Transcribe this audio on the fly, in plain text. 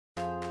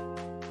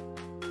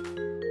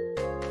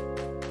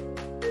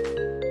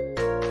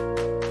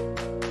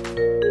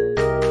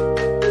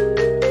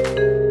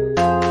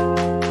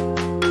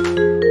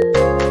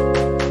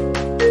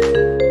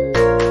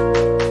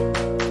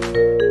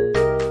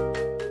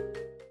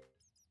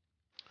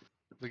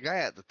guy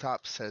at the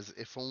top says,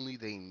 if only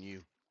they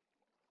knew.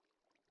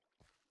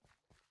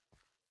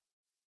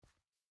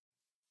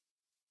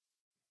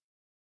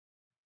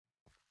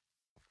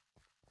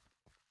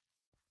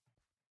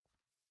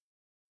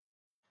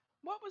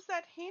 What was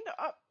that hint?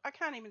 Oh, I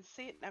can't even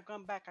see it now.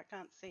 Gone back, I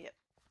can't see it.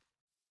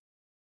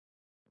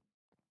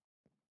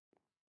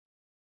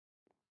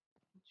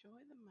 Enjoy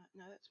the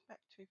no, that's back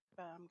too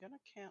far. I'm going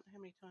to count how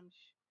many times.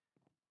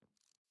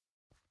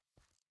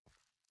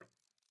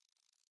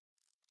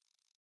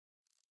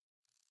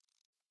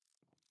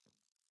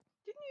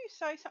 Didn't you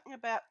say something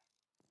about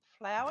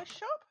flower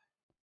shop?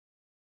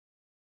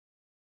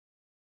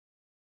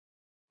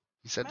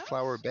 He said Mouse?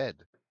 flower bed.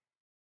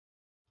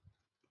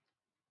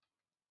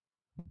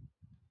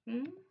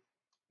 Hmm?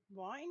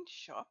 Wine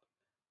shop,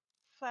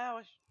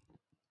 flower.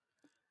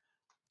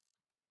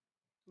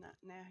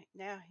 No,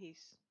 now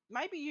he's.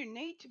 Maybe you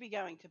need to be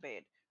going to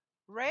bed.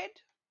 Red,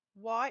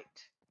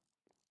 white,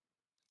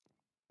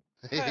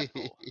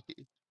 purple.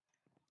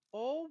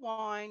 All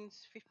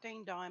wines,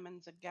 15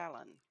 diamonds a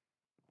gallon.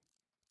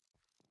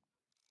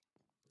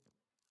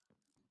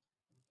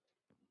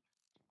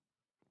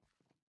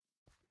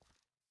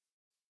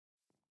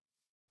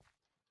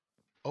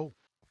 Oh.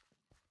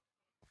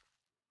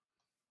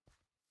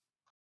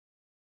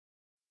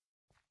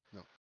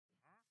 No.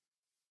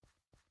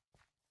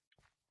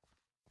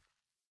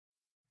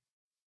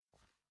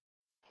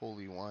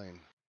 Holy wine.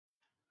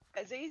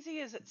 As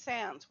easy as it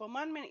sounds. Well,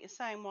 1 minute you're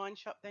saying wine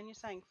shop, then you're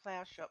saying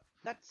flower shop.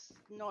 That's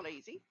not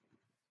easy.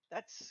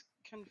 That's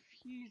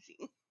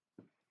confusing.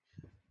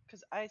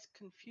 Because A's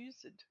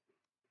confused.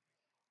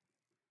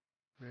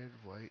 Red,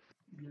 white.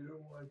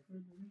 Yellow, white,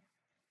 red.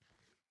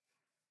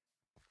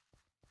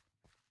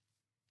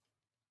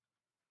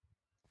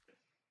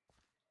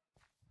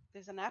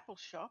 There's an apple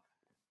shop.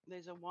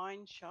 There's a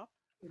wine shop.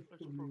 It's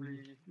It's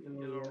probably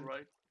yellow,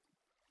 right?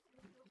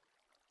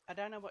 I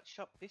don't know what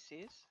shop this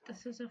is.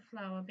 This is a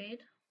flower bed.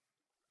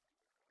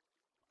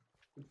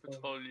 It's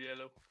all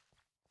yellow.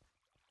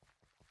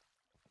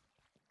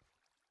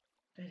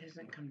 That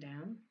hasn't come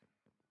down.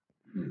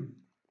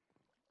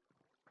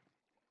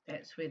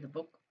 That's where the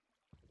book.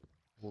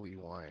 Holy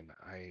wine.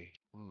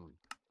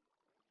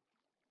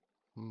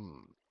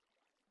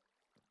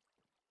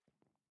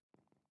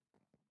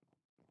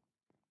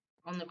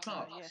 On the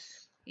clock.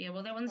 Yes. Yeah,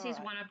 well, that one says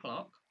Alright. 1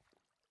 o'clock.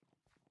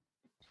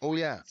 Oh,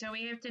 yeah. So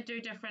we have to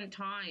do different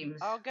times.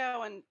 I'll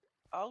go and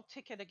I'll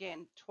tick it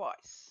again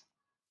twice.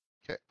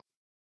 Okay.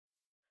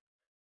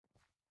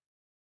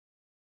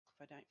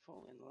 If I don't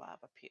fall in the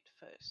lava pit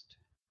first.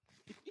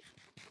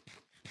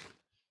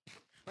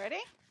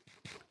 Ready?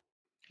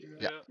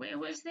 Yeah. Where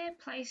was that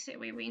place that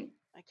we went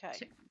Okay.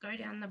 to go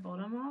down the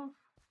bottom of?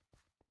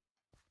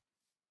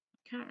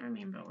 Can't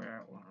remember where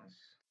it was.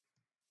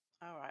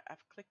 All right,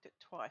 I've clicked it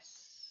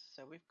twice.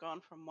 So we've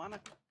gone from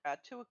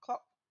 2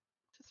 o'clock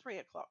to 3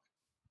 o'clock.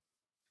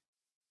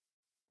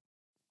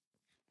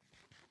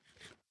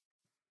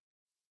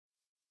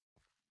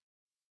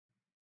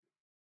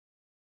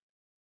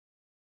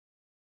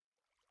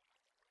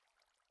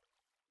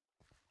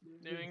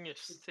 Doing a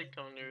stick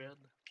on your head.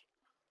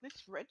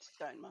 This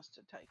redstone must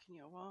have taken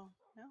you a while,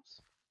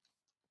 Mouse.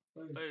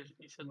 Oh,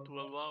 he said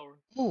 12 hours.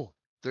 Oh,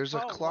 there's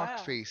a Oh, clock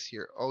wow. face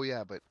here. Oh,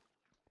 yeah, but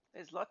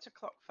There's lots of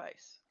clock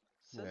face.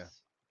 Yeah.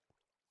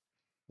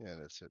 yeah,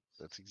 that's it.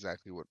 That's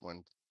exactly what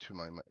went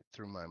to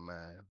through my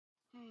mind.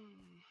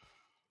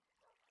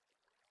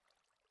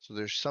 So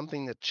there's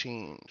something that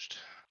changed,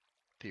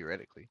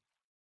 theoretically.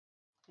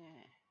 Yeah.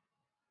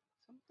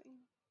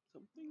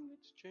 Something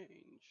that's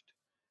changed.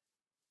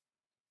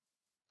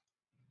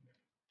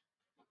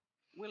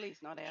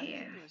 Willie's not out, is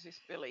Yeah. it? Or is this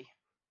Billy?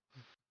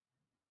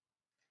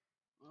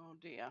 Oh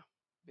dear,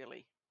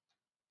 Billy.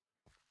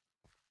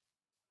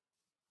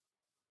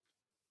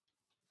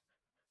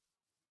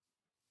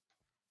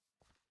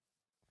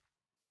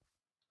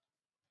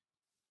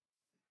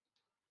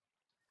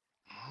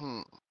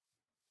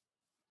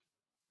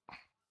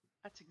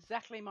 That's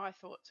exactly my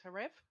thoughts,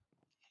 Harev.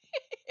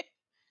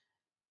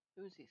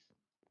 Who's this?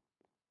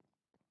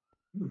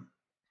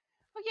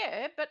 Oh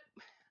yeah, but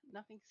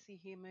nothing to see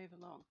here. Move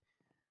along.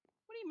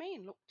 What do you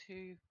mean look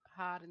too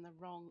hard in the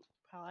wrong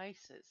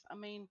places? I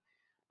mean,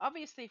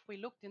 obviously if we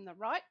looked in the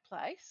right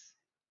place,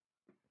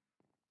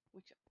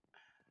 which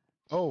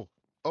Oh,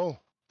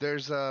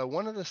 there's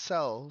one of the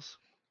cells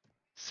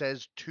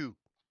says 2.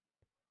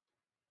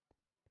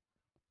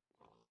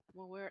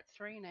 well we're at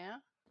 3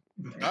 now.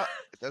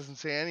 It doesn't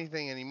say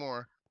anything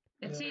anymore.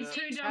 It says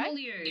Yeah.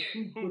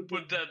 2W. Who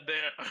put that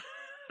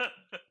there?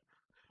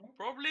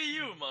 Probably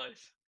you,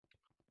 Mice.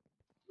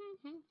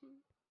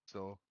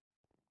 So,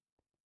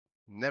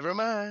 never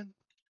mind.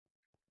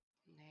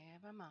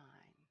 Never mind.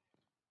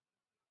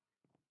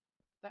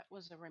 That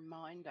was a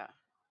reminder.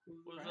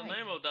 What's the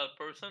name of that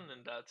person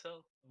in that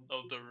cell?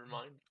 Of the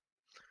reminder.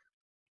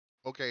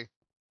 Okay.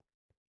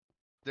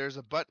 There's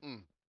a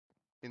button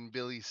in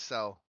Billy's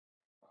cell.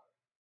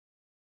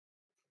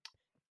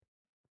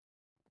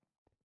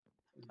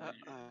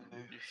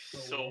 You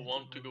so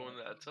want to go in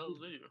that cell,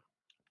 do you?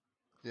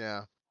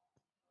 Yeah.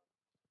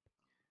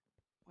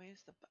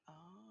 Where's the?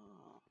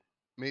 Oh,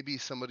 Maybe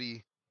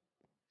somebody.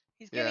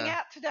 he's getting Yeah.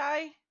 out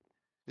today.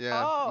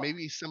 Yeah. Oh,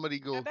 Maybe somebody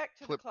go back to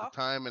the flip the clock.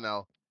 time, and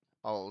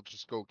I'll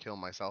just go kill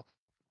myself.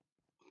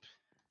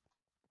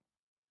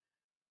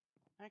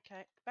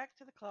 Okay, back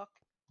to the clock.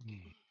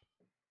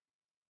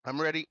 I'm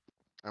ready.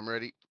 I'm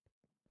ready.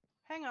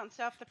 Hang on,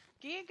 so if the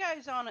gear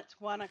goes on, it's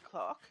 1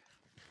 o'clock.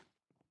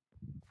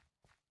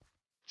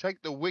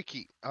 Check the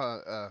wiki.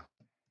 No,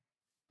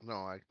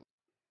 I.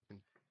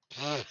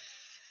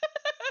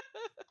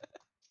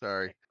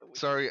 Sorry. Check the wiki.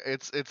 Sorry.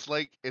 It's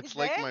like Is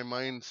like there? my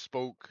mind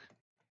spoke.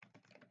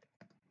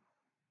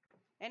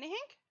 Anything?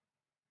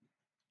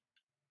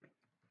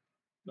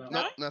 No.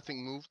 No? Nope.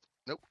 Nothing moved.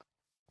 Nope.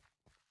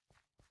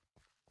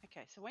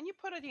 Okay, so when you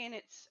put it in,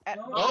 it's at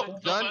No. 1 Oh,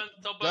 o'clock. done.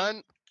 Open.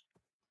 Done.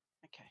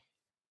 Okay.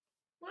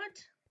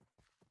 What?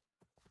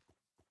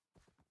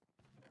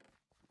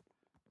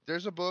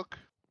 There's a book.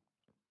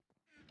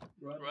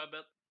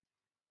 Rabbit.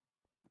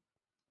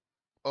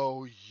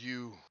 Oh,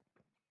 you.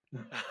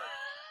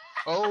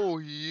 Oh,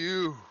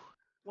 you.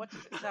 What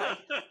does it say?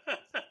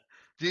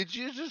 Did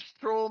you just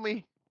troll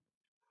me?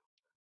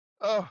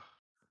 Oh,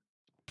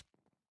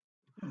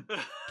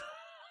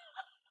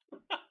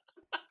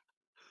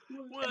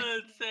 What is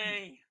it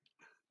saying?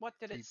 What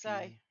did it TP.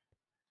 say?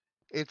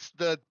 It's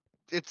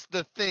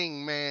the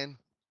thing, man.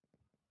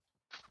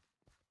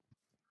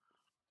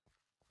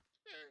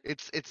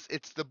 It's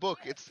the book.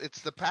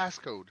 It's the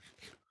passcode.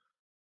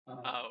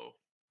 Oh.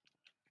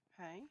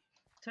 Hey?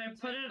 So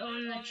put it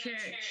on the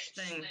church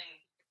thing.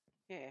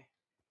 Yeah.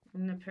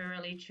 In the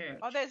Pirelli church.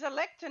 Oh, there's a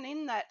lectern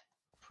in that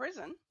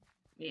prison.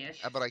 Yes.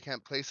 But I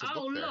can't place a Oh,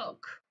 book there.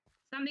 look.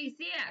 Somebody's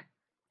there.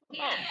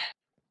 Yeah.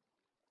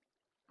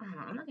 Oh,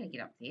 I'm not going to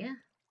get up there.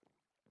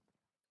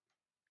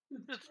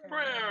 It's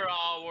prayer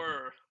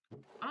hour.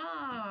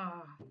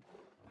 Oh.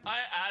 I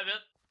have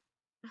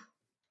it.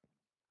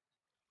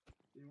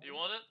 You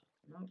want it?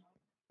 Nope.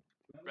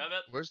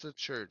 Rabbit. Where's the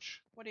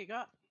church? What do you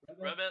got?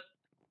 Rabbit.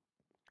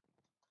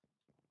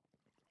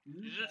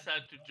 You just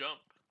had to jump.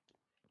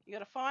 You got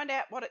to find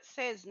out what it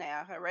says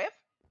now, huh, Rev?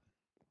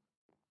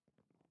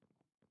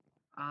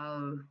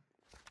 Oh.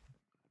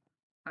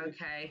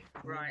 Okay.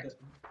 Right.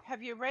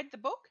 Have you read the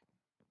book?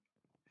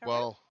 Huh, Rev?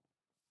 Well,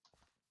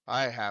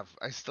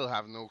 I still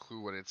have no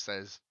clue what it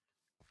says.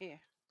 Here.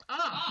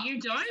 Oh, you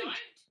don't?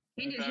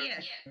 Hand it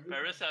Paris- here.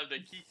 Paris have the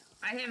key.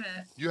 I have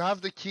a. You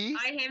have the key?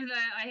 I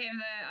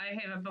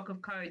have a book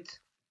of codes.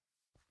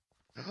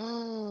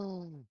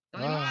 Oh.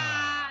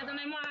 Donnez-moi,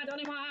 donnez-moi,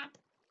 donnez-moi.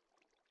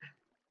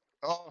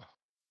 Oh.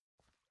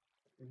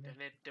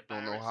 The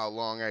Don't know Paris. how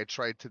long I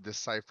tried to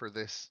decipher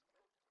this.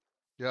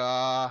 Yeah.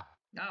 Oh,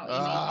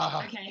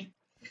 Ah. easy.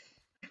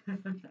 Okay.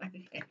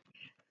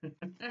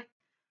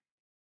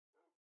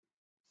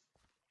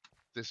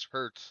 This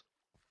hurts.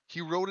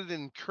 He wrote it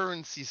in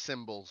currency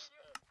symbols.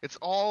 It's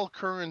all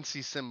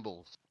currency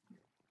symbols.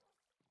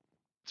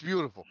 It's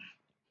beautiful.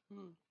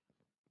 Hmm.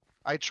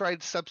 I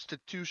tried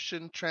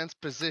substitution,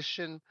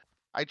 transposition.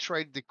 I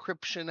tried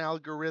decryption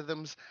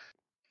algorithms.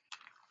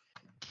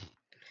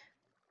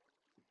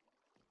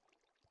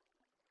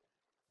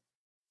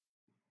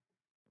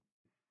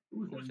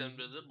 Who's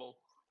invisible?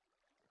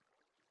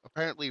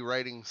 Apparently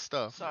writing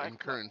stuff Sorry, in what?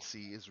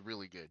 currency is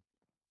really good.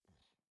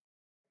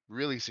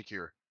 Really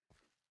secure.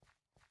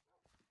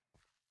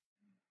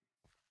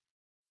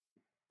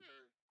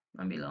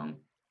 Won't be long.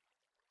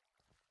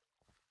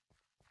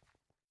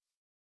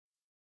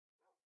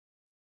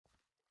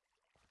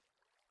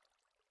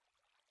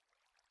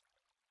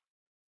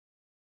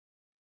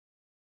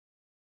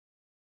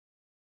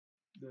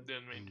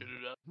 Didn't mean to do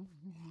that.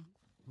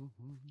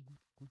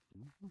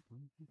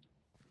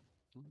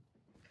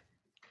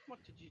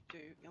 What did you do,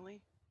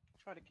 Illy?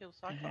 Try to kill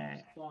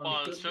Cyclops?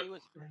 Well, He instead,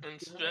 was-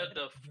 instead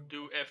of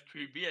do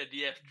F3B, I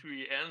did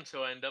F3N,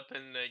 so I end up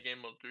in game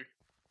mode 3.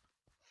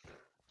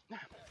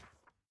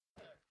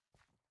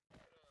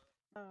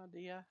 Oh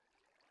dear.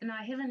 And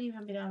I haven't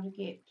even been able to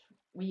get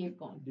where you've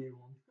gone.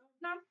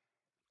 No.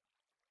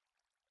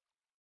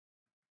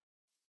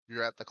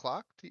 You're at the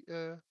clock,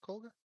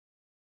 Kolga?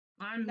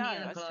 I'm No, near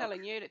the I was clock.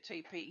 telling you to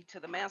TP to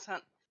the mouse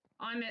hunt.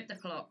 I'm at the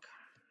clock.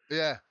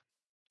 Yeah.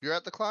 You're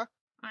at the clock?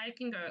 I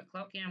can go at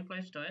clock. Yeah, I'm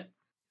close to it.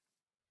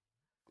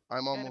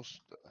 I'm to-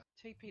 almost.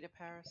 TP to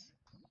Paris.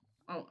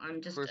 Oh,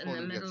 I'm just First in the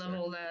one middle gets of there.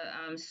 all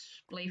the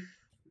spleef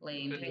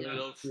land. In Hang the on.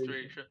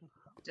 illustration.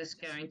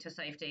 Just going to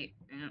safety.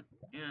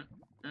 Yeah.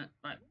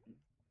 Right.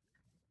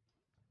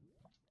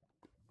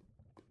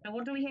 So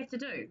what do we have to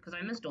do? Because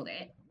I missed all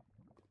that.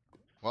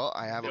 Well,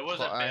 I have There a was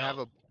a I have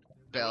a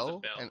There was a bell,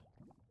 bell.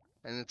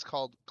 and it's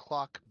called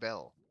clock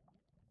bell.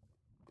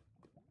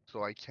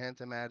 So I can't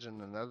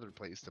imagine another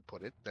place to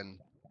put it. Then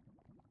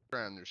I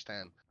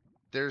understand.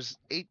 There's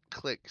 8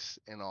 clicks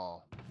in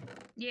all.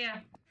 Yeah.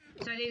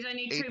 So there's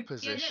only 8 two. Yeah,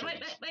 positions.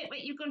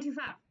 wait. You've gone too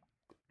far.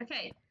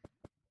 Okay.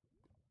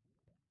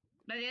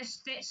 No,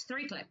 that's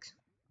 3 clicks.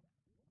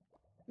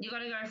 You got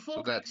to go 4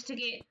 So clicks to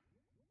get.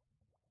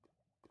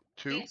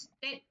 2. That's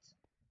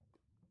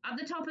up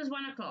the top is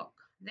 1 o'clock.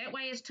 That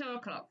way is 2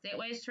 o'clock. That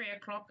way is 3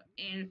 o'clock,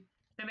 and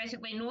So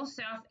basically north,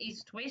 south,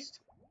 east, west.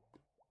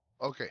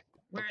 Okay.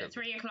 We're Okay. at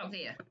 3 o'clock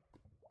there.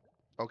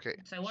 Okay.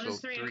 So what does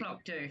 3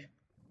 o'clock do?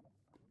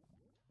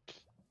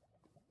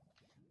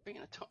 Being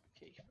a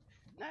timekeeper.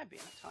 No,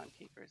 being a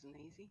timekeeper isn't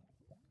easy.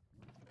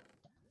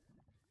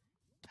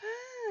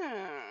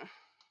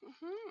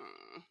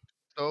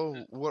 So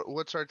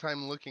what's our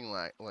time looking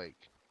like?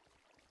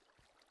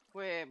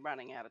 We're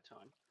running out of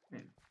time.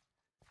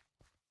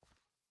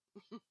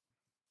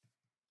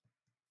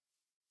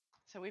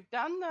 So we've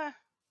done the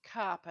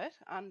carpet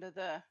under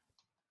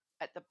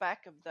at the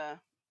back of the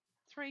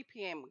 3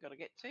 p.m. we've got to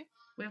get to.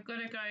 We've got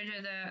to go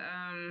to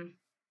the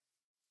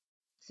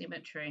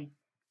cemetery.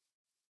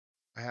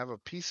 I have a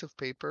piece of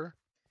paper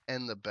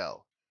and the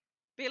bell.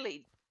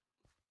 Willie,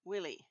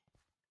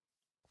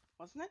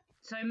 wasn't it?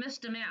 So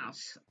Mr.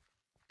 Mouse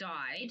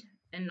died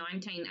in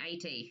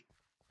 1980.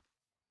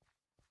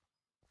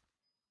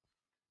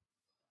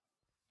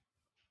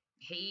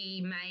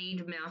 He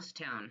made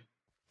Mousetown.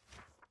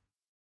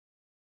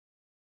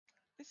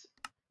 This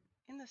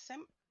in the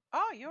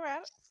Oh, you're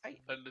out.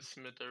 At the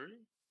cemetery.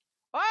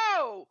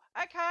 Oh,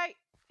 okay.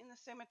 In the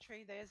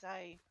cemetery, there's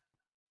a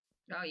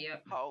Oh, yeah.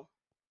 hole.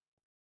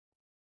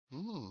 I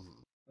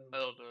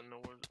don't know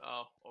where.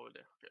 Oh, over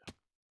there. Yeah.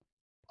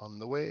 On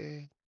the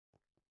way.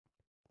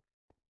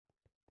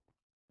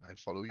 I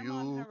follow Come you.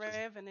 on, 'cause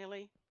hooray,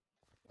 Vanilli.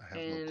 I have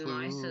And no clue.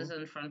 Mice is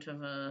in front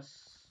of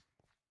us.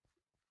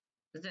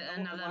 Is it Oh,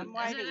 another? I'm Is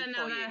it waiting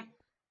for you.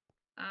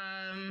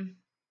 another?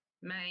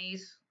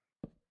 Maze.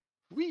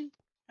 Wee.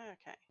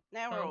 Okay,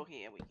 now we're Oh. all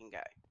here. We can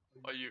go.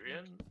 Are you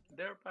in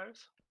there,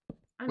 Paris?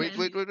 I'm Wait.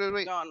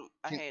 in. Gone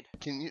ahead.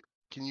 Can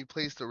you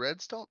place the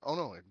redstone? Oh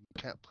no, it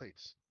can't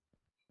place.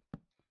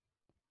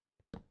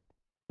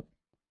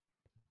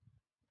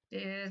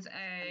 There's a.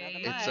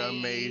 Another It's maze.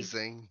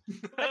 amazing.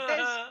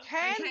 But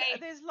Okay.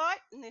 there's light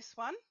in this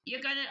one.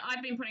 You're gonna.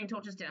 I've been putting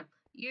torches down.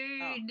 You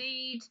Oh.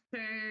 need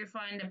to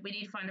find. We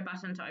need to find a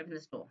button to open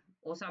this door,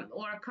 or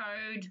a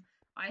code.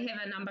 I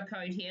have a number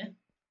code here.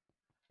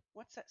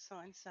 What's that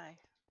sign say?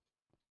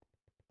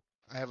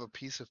 I have a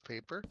piece of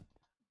paper.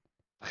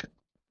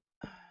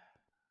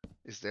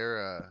 Is there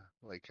a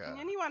Can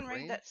anyone read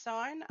range? that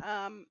sign?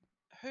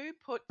 Who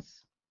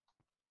puts?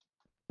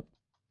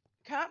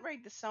 Can't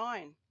read the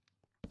sign,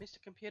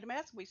 Mr. Computer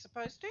Mouse. Are we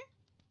supposed to?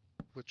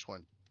 Which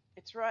one?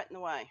 It's right in the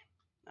way.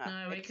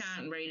 No, we it's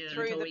can't read it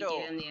through until the we door.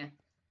 get in there.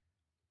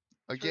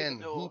 Again,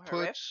 door,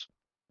 Harif.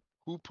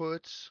 who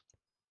puts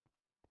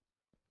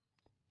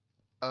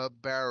a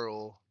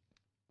barrel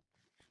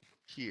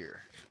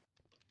here?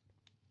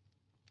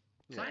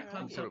 Fight who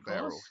Club's put a of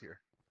barrel course. here?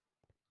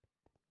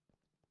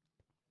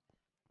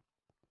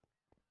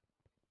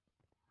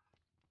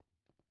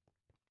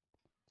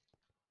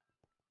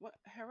 What,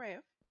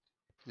 Harif?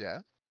 Yeah.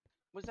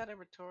 Was that a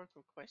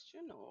rhetorical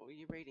question, or were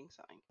you reading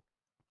something?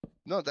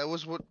 No, that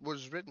was what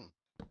was written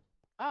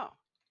Oh,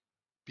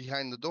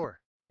 behind the door.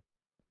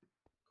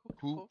 cooked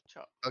Who- pork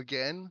chop.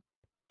 Again,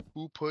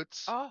 who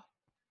puts Oh,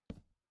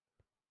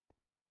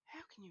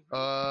 how can you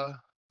read?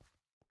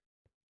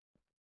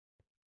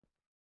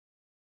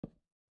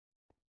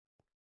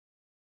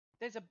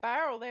 There's a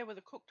barrel there with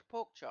a cooked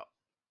pork chop.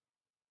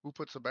 who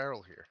puts a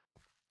barrel here?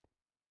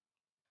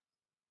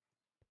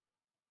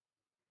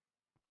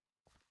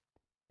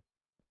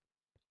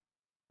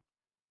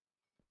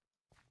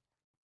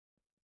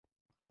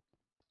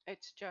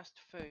 It's just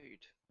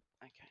food.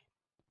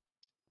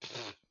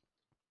 Okay.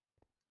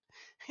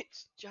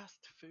 It's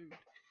just food.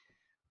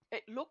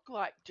 It looked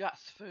like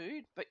just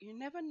food, but you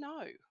never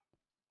know.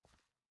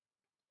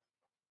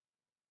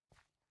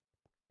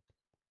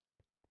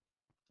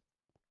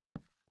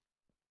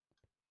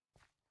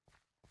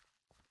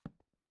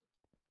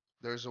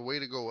 There's a way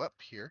to go up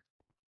here.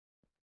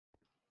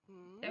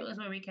 That was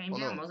where we came Oh,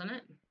 down, no. wasn't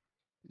it?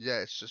 Yeah,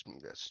 it's just me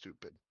that's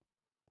stupid.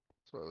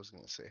 That's what I was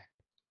gonna say.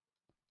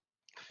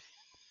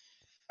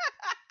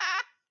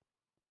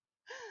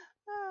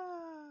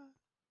 Ah.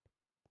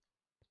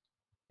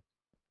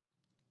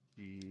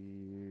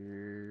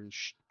 Sheer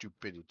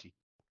stupidity.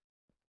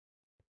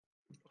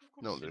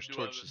 Of No, course there's you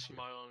do have a torches here.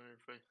 smile on your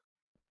face.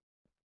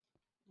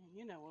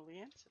 You know all the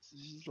answers.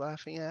 He's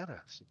laughing at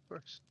us, of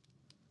course.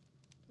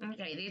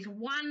 Okay, there's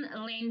one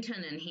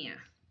lantern in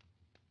here.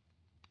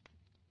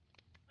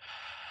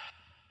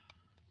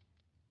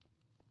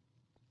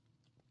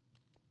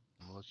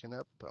 I'm looking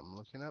up. I'm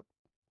looking up.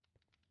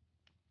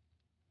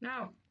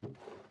 No.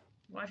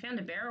 Well, I found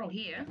a barrel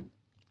here.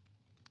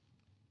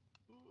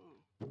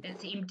 Mm.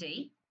 It's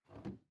empty.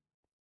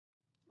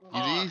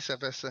 Ah. It is,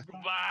 Avessa.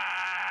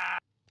 Bah!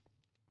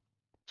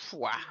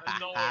 The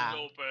door's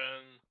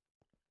open.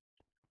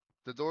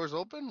 The door's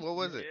open? What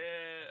was it?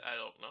 Yeah, I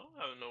don't know.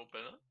 I haven't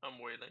opened it. I'm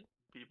waiting.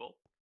 People.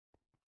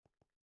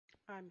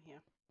 I'm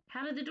here.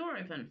 How did the door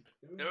open?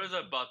 There is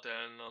a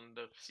button on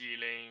the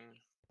ceiling.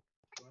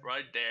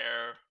 Right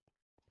there.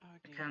 Oh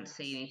I dear. can't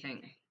see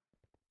anything.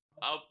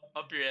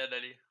 Up your head,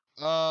 Eddie.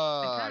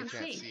 I can't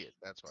can't see. see it.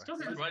 That's why. Still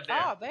can't Right there.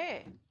 Oh,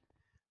 there.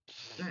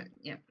 No,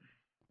 yeah.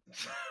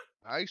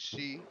 I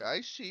see.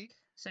 I see.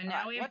 So now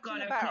Right, we've what's in got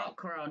the a barrel?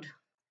 clock rod.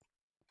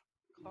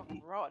 Clock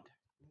rod.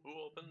 Who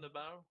opened the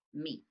barrel?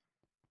 Me.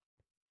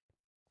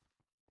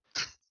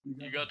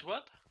 You got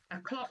what? A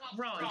clock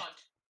rod.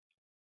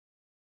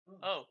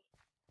 Oh.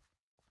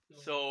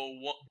 So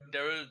what?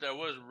 There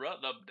was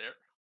rod up there.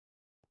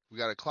 We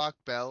got a clock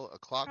bell, a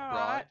clock All rod,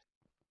 right.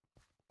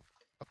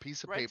 a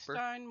piece of paper,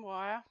 Redstone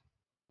wire.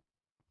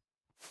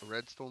 a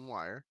redstone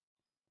wire.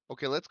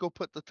 Okay, let's go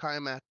put the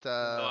time at So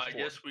I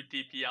 4. guess we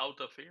TP out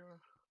of here.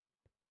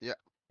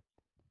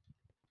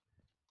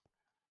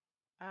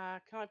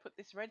 Can I put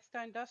this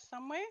redstone dust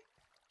somewhere?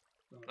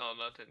 No,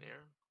 not in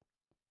here.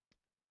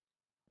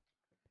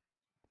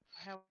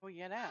 How will we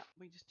get out?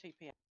 We just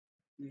TP out.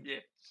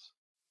 Yes.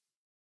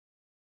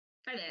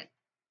 Hi there.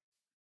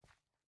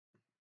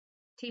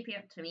 TP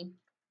up to me.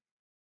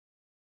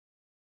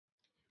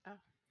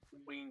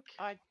 Wink.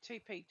 I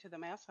TP to the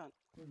mouse hunt.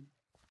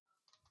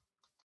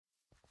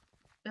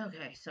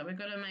 Okay, so we've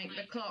got to make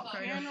the clock go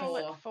to Funeral 4.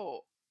 at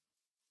 4.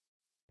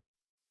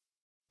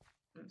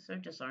 I'm so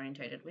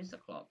disorientated. Where's the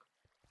clock?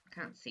 I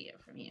can't see it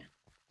from here.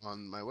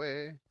 On my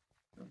way.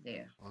 Oh,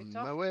 there. On It's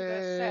my off to way.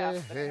 the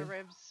south, but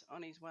Harev's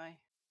on his way.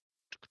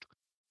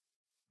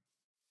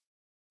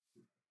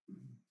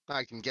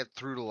 I can get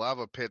through the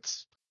lava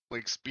pits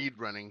like speed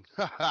running.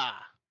 Ha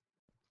ha.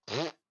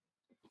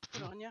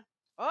 Good on ya.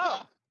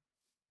 Oh,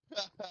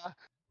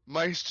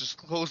 Mice just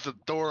closed the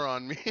door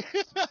on me.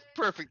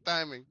 Perfect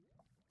timing.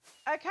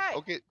 okay.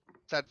 Okay,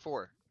 it's at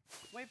 4.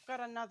 We've got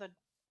another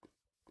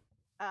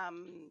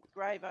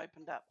grave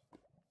opened up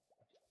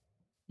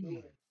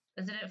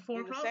Is it at 4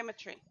 in the o'clock?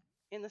 cemetery.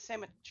 In the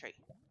cemetery.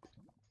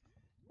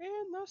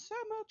 In the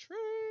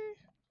cemetery.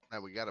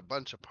 Now we got a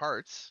bunch of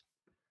parts.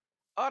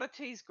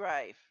 Oddity's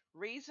grave.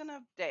 Reason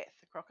of death.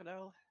 The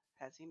crocodile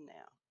has him now.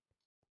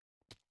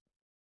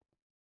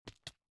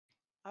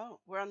 Oh,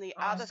 we're on the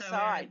other so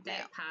side we're at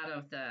now. that part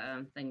of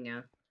the thing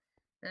now.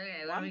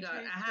 Okay, what 1, have we 2, got?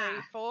 3,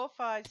 Aha! 4,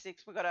 5,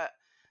 6. We've got a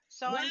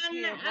sign 1,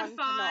 here. a 1 to 5,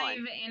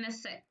 9. and a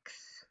 6.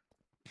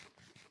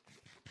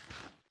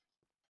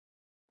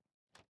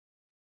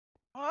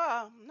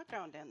 Oh, I'm not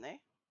going down there.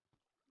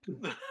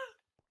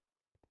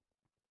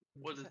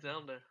 What is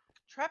down there?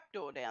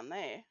 Trapdoor down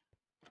there.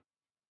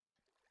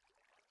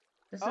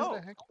 This What Oh.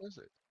 the heck was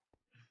it?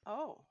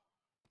 Oh,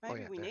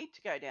 maybe yeah, we there. need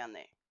to go down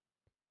there.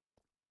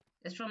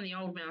 is from the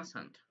old mouse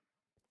hunt.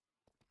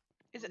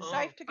 Is it Oh.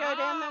 safe to go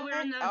down Oh, there?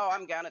 we're in the- Oh,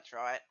 I'm going to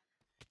try it.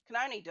 Can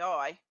only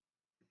die.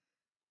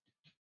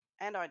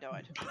 And I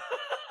died.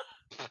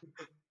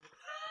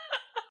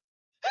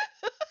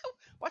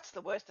 What's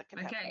the worst that can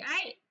Okay, happen?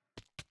 hey!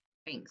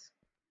 Thanks.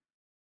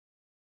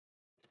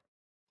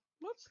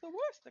 What's the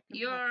worst that can happen?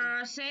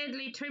 You're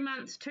sadly 2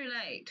 months too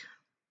late.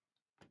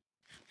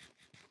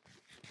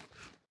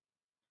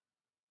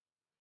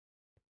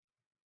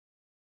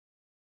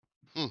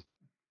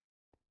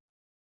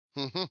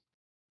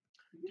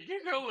 Did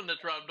you go in the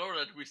trapdoor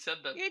that we said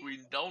that You- we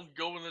don't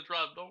go in the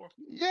trapdoor?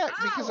 Yeah,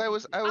 because I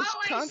was Oh,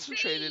 I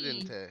concentrated see.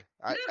 into.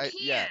 Look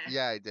Yeah, here.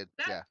 yeah, I did.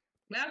 Look. Yeah.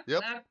 Look,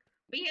 Yep. look.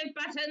 We have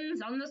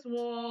buttons on this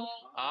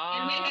wall.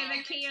 And we have Ah.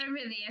 a key over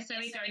there, so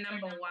we go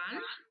number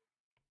 1,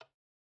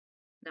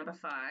 number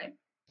 5,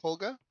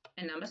 Holga,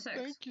 and number 6.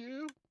 thank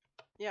you.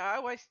 Yeah, I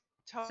always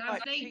type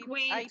Something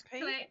went AP.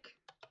 click.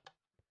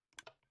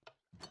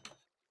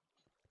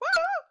 Woo!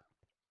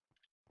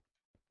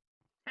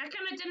 How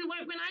come it didn't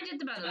work when I did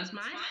the buttons,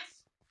 Mike?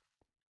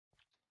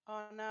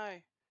 Oh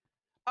no.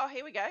 Oh,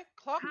 here we go.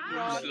 Clock Hi.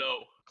 rod,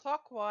 Slow.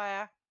 clock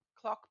wire,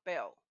 clock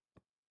bell.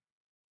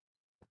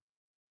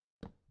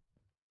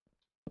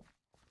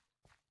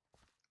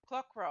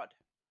 Clock rod.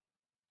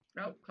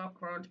 Oh,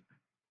 clock rod.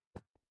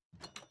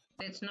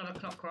 It's not a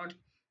clock rod.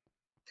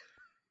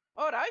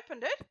 Oh, it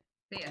opened it.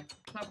 There,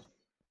 clock.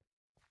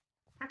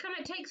 How come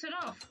it takes it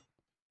off?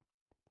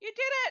 You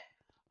did it.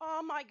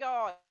 Oh my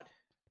god.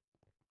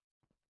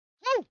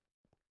 Woo!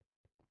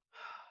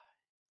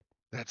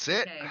 That's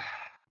it. Okay.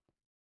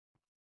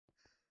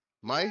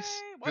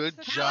 Mice, Yay, what's good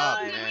the How job,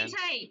 long time? did man. we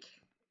take?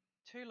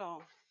 Too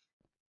long.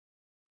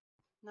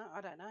 No,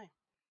 I don't know.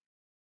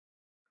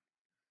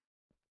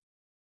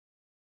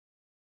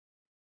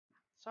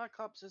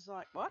 Cyclops is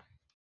like, what?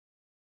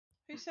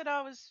 Who said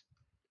I was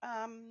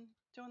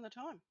doing the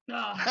time?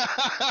 Oh,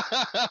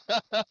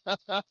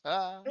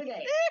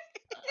 okay.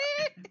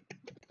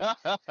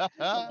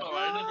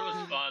 Alright, it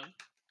was fun.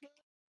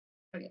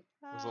 It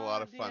was a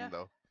lot of Oh, fun, dear.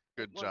 though.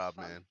 Good was job,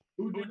 fun. man.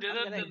 Who did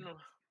I'm it gonna-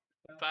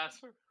 in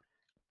faster?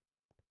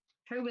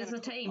 Who was Gonna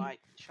the cook team? my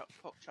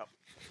pork chop.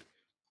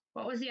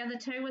 What was the other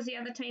two? Was the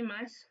other team,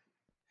 Mice?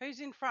 Who's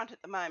in front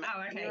at the moment?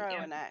 Oh, okay, Nero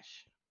yeah. and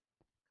Ash.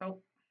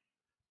 Cool.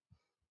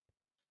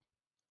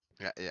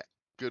 Yeah, yeah.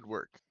 Good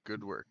work.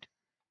 Good work.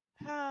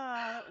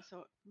 Ah, that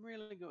was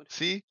really good.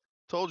 See?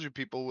 Told you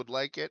people would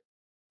like it.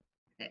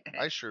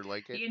 I sure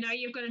like it. You know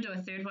you've got to do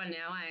a third one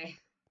now, eh?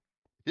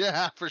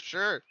 Yeah, for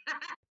sure.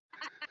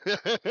 You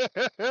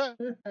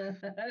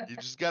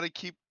just got to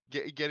keep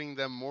getting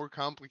them more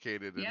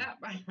complicated. And Yep.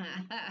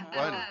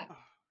 Fun.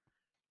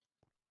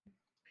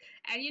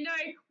 And you know,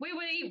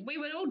 we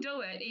would all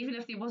do it even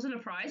if there wasn't a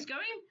prize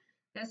going.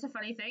 That's the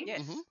funny thing.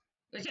 Yes. Mhm.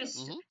 It's just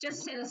Mhm,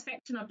 just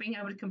satisfaction of being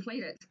able to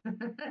complete it.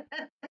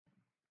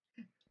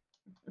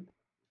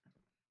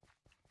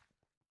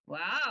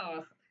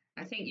 Wow.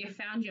 I think you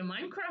found your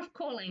Minecraft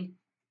calling.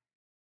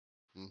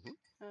 mhm.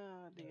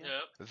 Oh dear.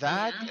 Yeah.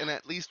 That Yeah. and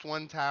at least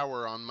one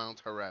tower on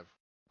Mount Harev,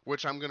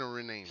 which I'm gonna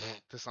rename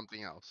to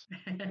something else.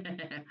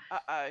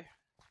 Uh-oh.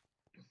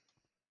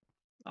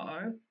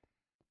 Oh.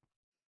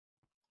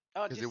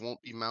 Oh, Because just it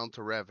won't be Mount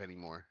Harev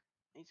anymore.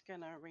 he's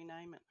going to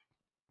rename it.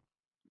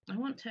 I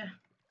want to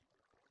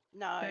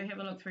No. go have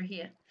a look through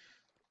here.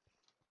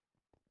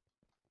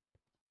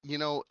 You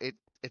know,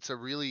 it's a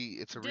really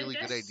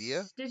good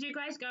idea, Did you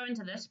guys go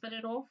into this bit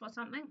at all for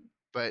something?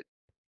 but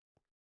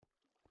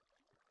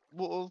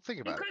well, think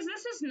about it. Because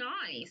this is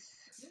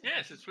nice.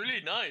 Yes, it's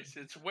really nice.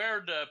 It's where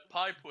the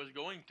pipe was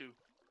going to.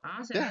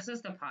 Ah, so Yeah. this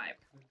is the pipe.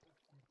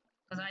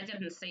 Because I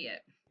didn't see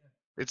it.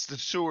 It's the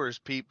sewers,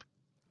 peep.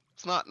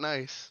 It's not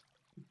nice.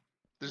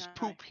 There's No.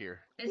 poop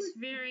here. It's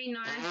very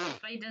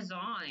nicely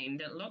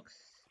designed. It looks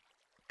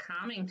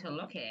calming to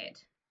look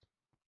at.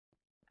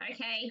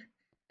 Okay,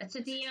 it's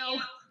a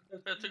deal.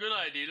 That's a good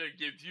idea. It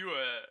gives you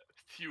a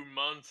few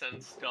months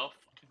and stuff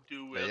to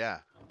do with.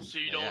 Yeah. So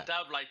you Yeah, don't yeah.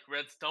 have like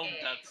redstone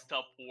that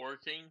stop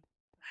working.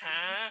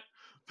 Huh?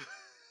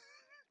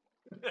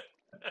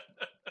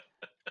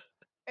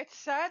 It's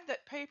sad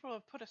that people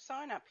have put a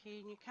sign up here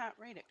and you can't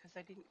read it because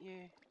they didn't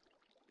use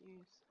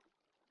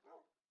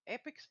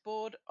Epic's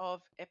board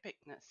of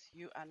epicness.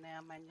 You are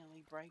now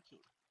manually breaking.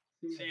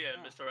 See,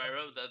 Mr.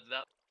 Arrow, that's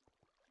that.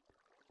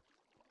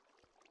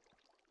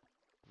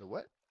 The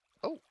what?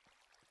 Oh.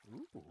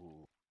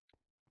 Ooh.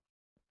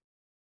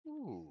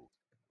 Ooh.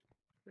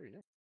 Very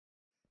nice.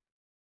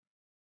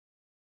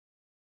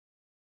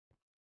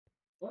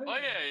 Oh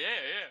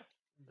yeah.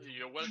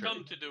 You're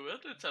welcome to do it.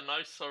 It's a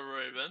nice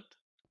server event.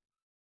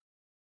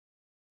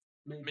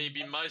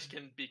 Maybe mice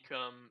can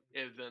become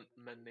event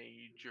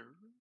manager.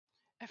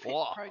 Epic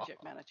Whoa.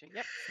 project manager.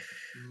 Yep.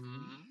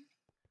 Mm.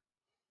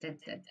 Da,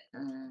 da,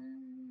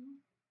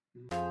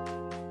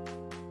 da.